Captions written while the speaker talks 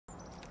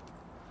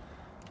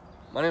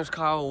My name is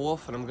Kyle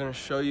Wolf, and I'm going to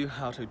show you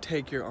how to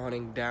take your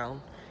awning down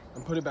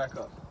and put it back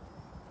up.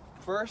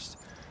 First,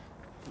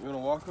 you're going to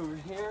walk over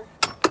here,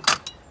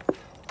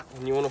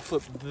 and you want to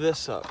flip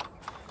this up,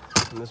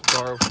 and this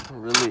bar will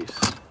release.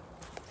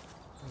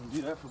 And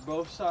do that for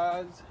both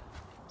sides.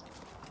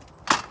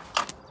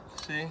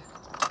 See?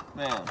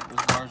 Bam,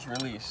 this bar's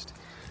released.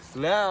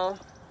 Now,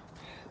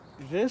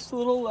 this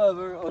little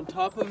lever on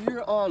top of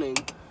your awning,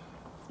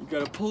 you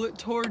got to pull it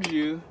towards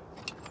you.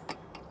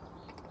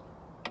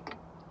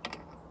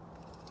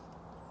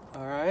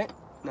 All right,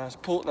 now it's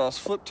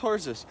flip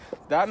towards this.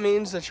 That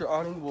means that your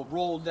awning will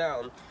roll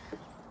down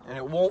and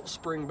it won't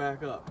spring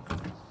back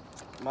up.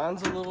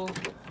 Mine's a little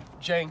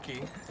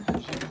janky, as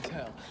you can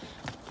tell.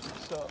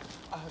 So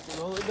I have to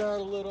roll it down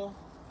a little.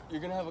 You're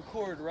gonna have a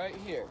cord right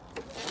here.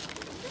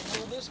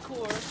 Pull this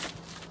cord,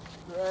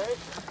 right?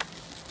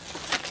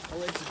 I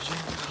like to jam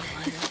it out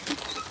right here.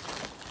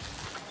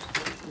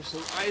 There's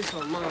some ice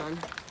on mine.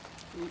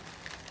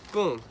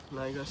 Boom,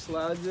 now you gotta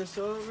slide this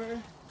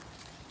over.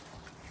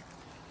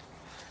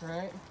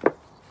 Right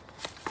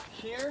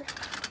here,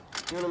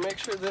 you want to make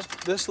sure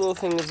this little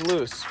thing is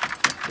loose,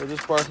 so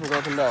this bar can go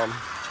up and down.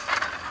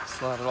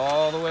 Slide it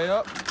all the way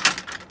up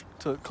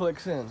till it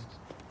clicks in.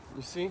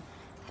 You see?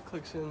 It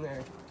clicks in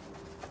there.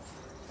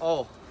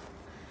 Oh,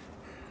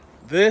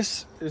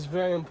 this is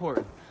very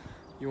important.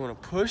 You want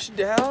to push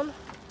down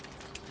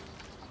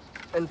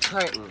and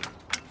tighten.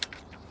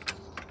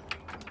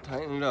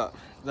 Tighten it up.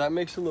 That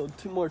makes a little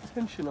more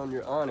tension on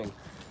your awning.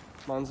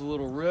 Mine's a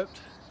little ripped,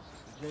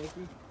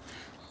 janky.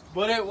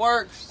 But it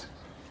works.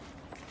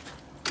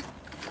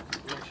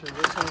 Make sure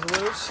this one's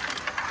loose.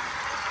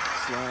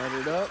 Slide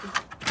it up.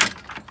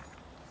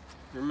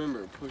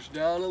 Remember, push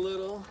down a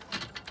little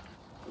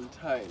and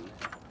tighten.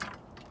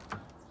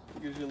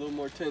 It gives you a little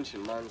more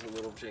tension. Mine's a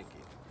little janky.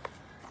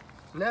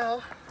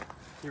 Now,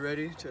 you're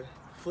ready to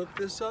flip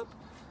this up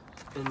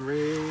and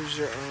raise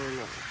your arm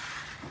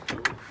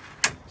up.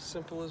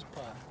 Simple as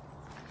pie.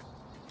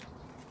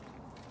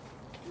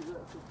 Do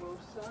that for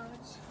both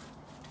sides.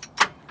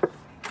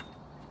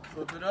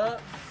 Flip it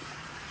up,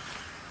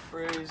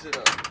 raise it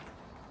up.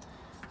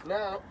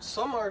 Now,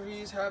 some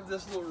RVs have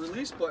this little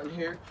release button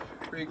here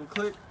where you can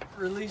click,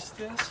 release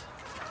this,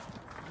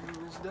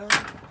 bring this down,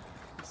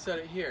 and set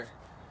it here.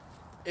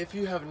 If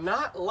you have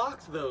not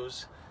locked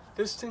those,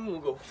 this thing will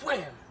go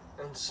wham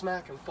and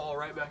smack and fall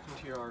right back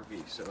into your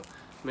RV. So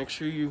make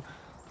sure you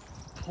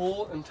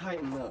pull and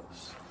tighten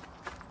those.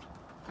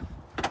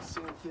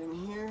 Same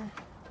thing here.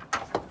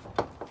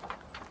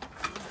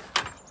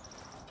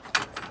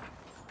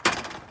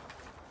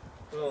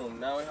 Boom,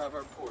 now we have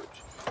our porch.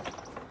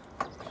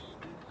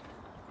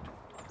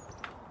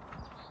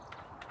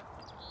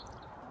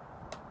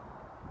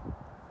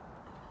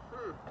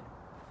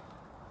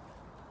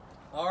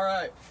 All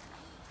right,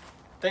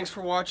 thanks for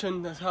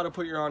watching. That's how to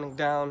put your awning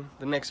down.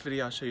 The next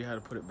video I'll show you how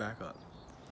to put it back up.